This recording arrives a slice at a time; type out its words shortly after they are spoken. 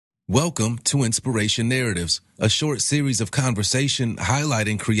Welcome to Inspiration Narratives, a short series of conversation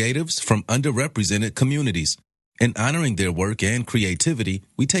highlighting creatives from underrepresented communities. In honoring their work and creativity,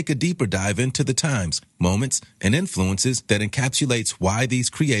 we take a deeper dive into the times, moments, and influences that encapsulates why these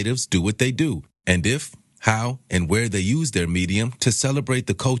creatives do what they do, and if, how, and where they use their medium to celebrate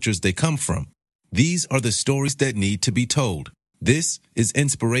the cultures they come from. These are the stories that need to be told. This is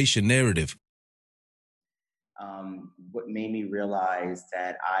Inspiration Narrative. What made me realize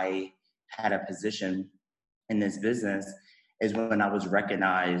that I had a position in this business is when I was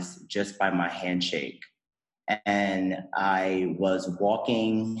recognized just by my handshake. And I was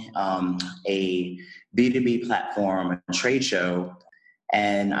walking a B2B platform, a trade show,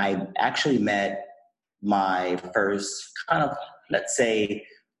 and I actually met my first kind of, let's say,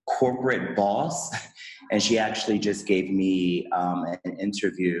 corporate boss. And she actually just gave me an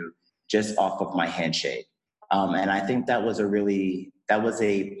interview just off of my handshake. And I think that was a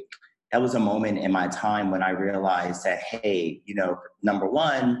moment in my time when I realized that, hey, number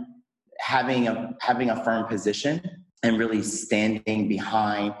one, having a firm position and really standing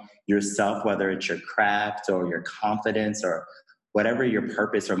behind yourself, whether it's your craft or your confidence or whatever your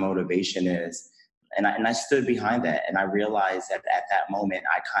purpose or motivation is. And I stood behind that. And I realized that at that moment,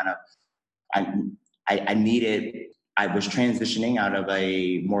 I was transitioning out of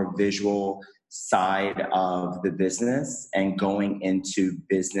a more visual side of the business and going into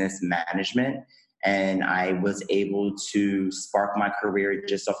business management. And I was able to spark my career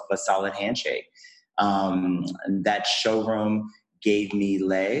just off of a solid handshake. That showroom gave me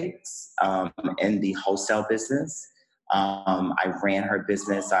legs in the wholesale business. I ran her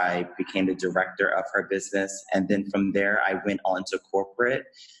business. I became the director of her business. And then from there, I went on to corporate,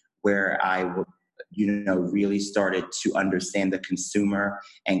 where I really started to understand the consumer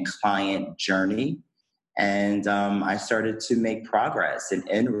and client journey. And I started to make progress and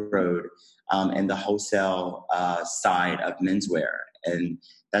inroad in the wholesale side of menswear. And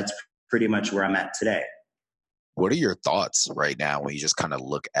that's pretty much where I'm at today. What are your thoughts right now when you just kind of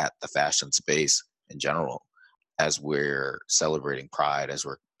look at the fashion space in general, as we're celebrating Pride, as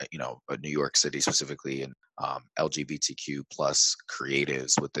we're, New York City specifically, and LGBTQ plus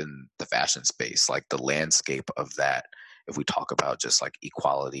creatives within the fashion space, like the landscape of that, if we talk about just like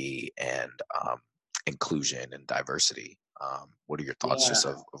equality and inclusion and diversity, what are your thoughts just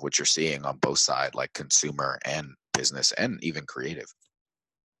of what you're seeing on both sides, like consumer and business and even creative?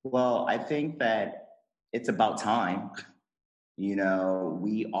 Well, I think that it's about time.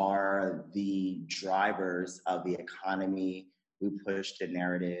 We are the drivers of the economy. We push the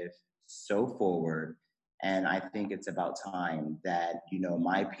narrative so forward. And I think it's about time that,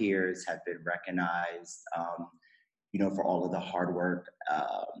 my peers have been recognized, for all of the hard work,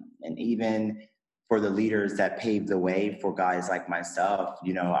 and even for the leaders that paved the way for guys like myself.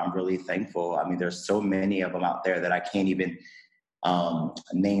 I'm really thankful. I mean, there's so many of them out there that I can't even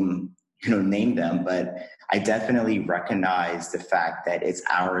name them, but I definitely recognize the fact that it's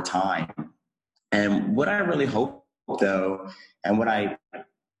our time. And what I really hope, though, and what I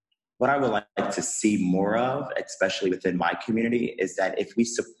would like to see more of, especially within my community, is that if we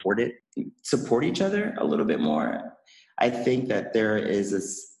support each other a little bit more. I think that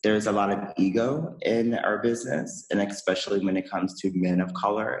there's a lot of ego in our business, and especially when it comes to men of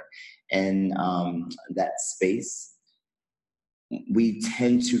color and that space. We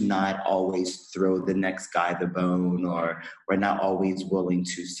tend to not always throw the next guy the bone, or we're not always willing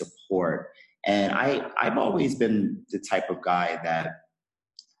to support. And I've always been the type of guy that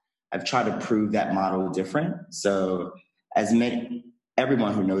I've tried to prove that model different. So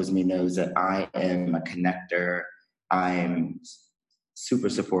everyone who knows me knows that I am a connector. I'm super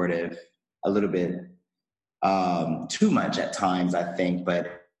supportive, a little bit too much at times, I think.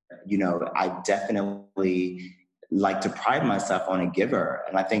 But, I definitely like to pride myself on a giver.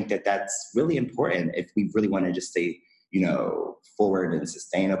 And I think that that's really important if we really want to just stay, forward and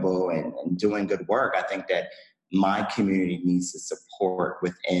sustainable and doing good work. I think that my community needs to support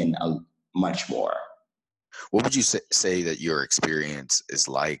within much more. What would you say that your experience is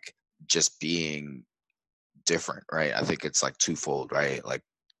like, just being different, right? I think it's like twofold, right? Like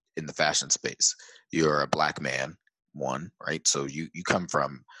in the fashion space, you're a Black man, one, right? So you come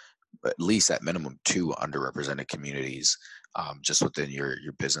from at least at minimum 2 underrepresented communities, just within your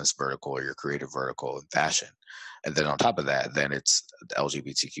business vertical or your creative vertical in fashion. And then on top of that, then it's the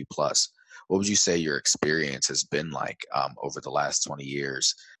LGBTQ plus. What would you say your experience has been like over the last 20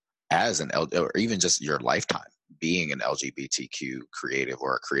 years as or even just your lifetime being an LGBTQ creative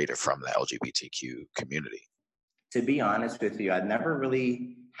or a creative from the LGBTQ community? To be honest with you, I never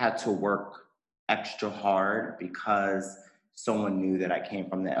really had to work extra hard because someone knew that I came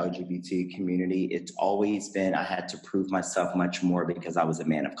from the LGBT community, it's always been I had to prove myself much more because I was a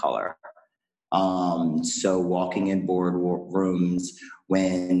man of color. So walking in boardrooms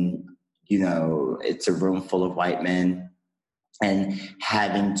when, it's a room full of white men and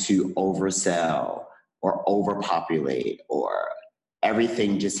having to oversell or overpopulate or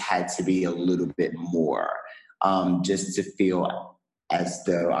everything just had to be a little bit more, just to feel as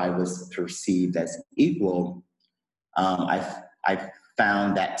though I was perceived as equal. I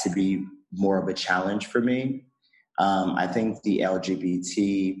found that to be more of a challenge for me. I think the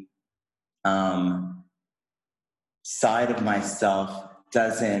LGBT side of myself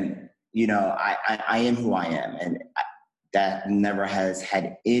doesn't, I am who I am, and that never has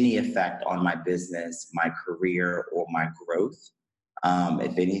had any effect on my business, my career, or my growth.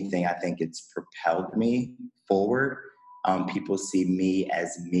 If anything, I think it's propelled me forward. People see me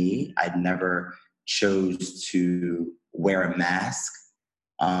as me. I never chose to wear a mask.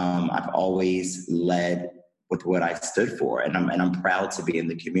 I've always led with what I stood for, and I'm proud to be in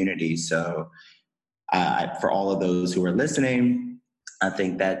the community. So for all of those who are listening, I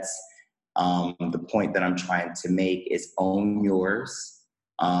think that's the point that I'm trying to make is own yours.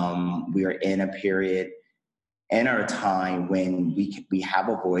 We are in a period in our time when we have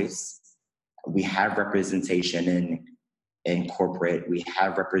a voice, we have representation in corporate, we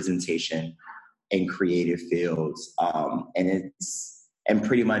have representation in creative fields, and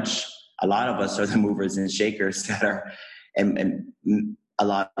pretty much a lot of us are the movers and shakers that are and a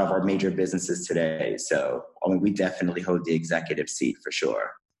lot of our major businesses today. So we definitely hold the executive seat for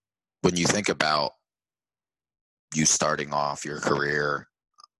sure. When you think about you starting off your career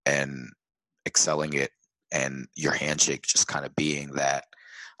and excelling it and your handshake just kind of being that,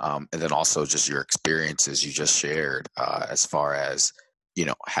 and then also just your experiences you just shared as far as,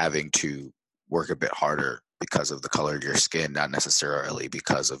 having to work a bit harder because of the color of your skin, not necessarily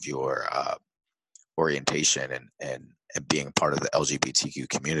because of your orientation and being part of the LGBTQ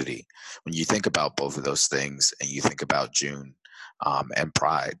community. When you think about both of those things and you think about June and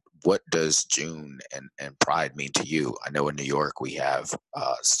Pride, what does June and Pride mean to you? I know in New York we have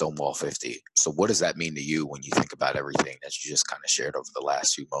Stonewall 50. So what does that mean to you when you think about everything that you just kind of shared over the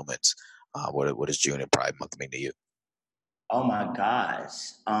last few moments? What does June and Pride Month mean to you? Oh my gosh.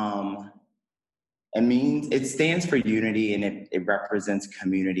 It stands for unity, and it represents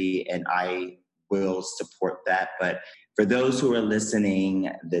community, and I will support that. But for those who are listening,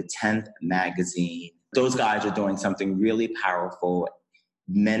 the 10th magazine, those guys are doing something really powerful.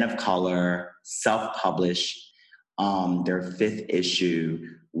 Men of color, self-published. Their 5th issue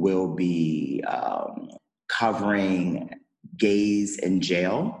will be covering gays in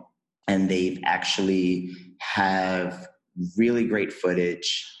jail, and they've actually have really great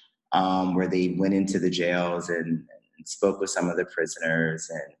footage where they went into the jails and spoke with some of the prisoners,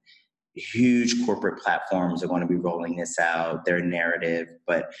 and huge corporate platforms are going to be rolling this out, their narrative.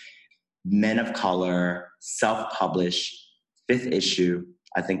 But Men of Color, self-published, 5th issue.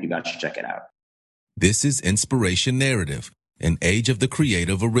 I think you guys should check it out. This is Inspiration Narrative, an Age of the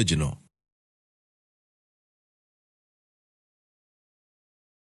Creative original.